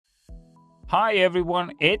Hi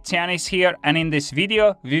everyone, it's Yanis here, and in this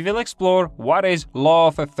video we will explore what is law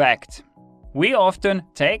of effect. We often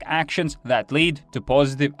take actions that lead to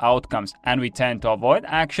positive outcomes, and we tend to avoid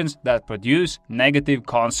actions that produce negative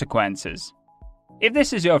consequences. If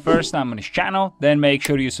this is your first time on this channel, then make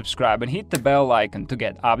sure you subscribe and hit the bell icon to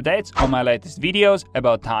get updates on my latest videos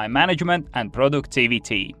about time management and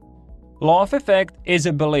productivity. Law of effect is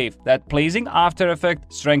a belief that pleasing after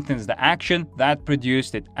effect strengthens the action that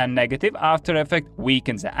produced it, and negative after effect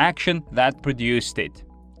weakens the action that produced it.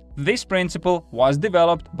 This principle was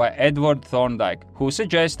developed by Edward Thorndike, who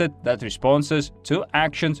suggested that responses to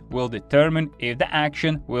actions will determine if the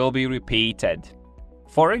action will be repeated.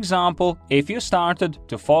 For example, if you started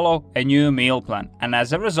to follow a new meal plan and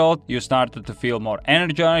as a result you started to feel more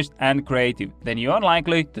energized and creative, then you are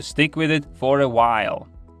likely to stick with it for a while.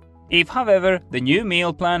 If, however, the new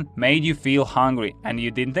meal plan made you feel hungry and you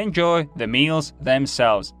didn't enjoy the meals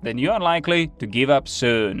themselves, then you are likely to give up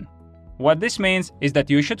soon. What this means is that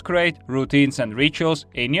you should create routines and rituals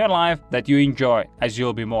in your life that you enjoy, as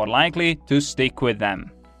you'll be more likely to stick with them.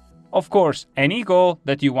 Of course, any goal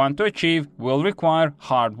that you want to achieve will require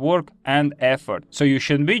hard work and effort, so you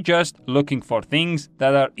shouldn't be just looking for things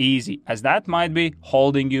that are easy, as that might be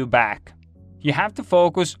holding you back. You have to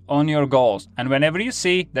focus on your goals, and whenever you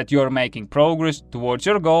see that you're making progress towards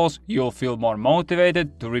your goals, you'll feel more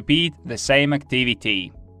motivated to repeat the same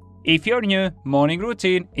activity. If your new morning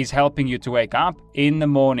routine is helping you to wake up in the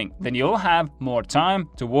morning, then you'll have more time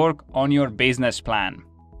to work on your business plan.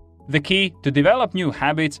 The key to develop new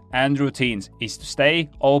habits and routines is to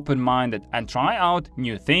stay open-minded and try out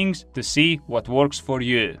new things to see what works for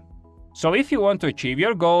you. So if you want to achieve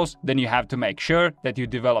your goals, then you have to make sure that you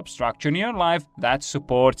develop structure in your life that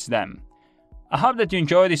supports them. I hope that you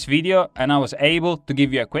enjoyed this video and I was able to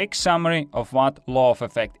give you a quick summary of what law of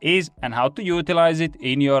effect is and how to utilize it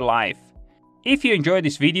in your life. If you enjoyed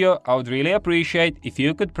this video, I would really appreciate if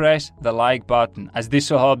you could press the like button, as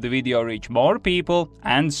this will help the video reach more people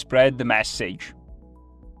and spread the message.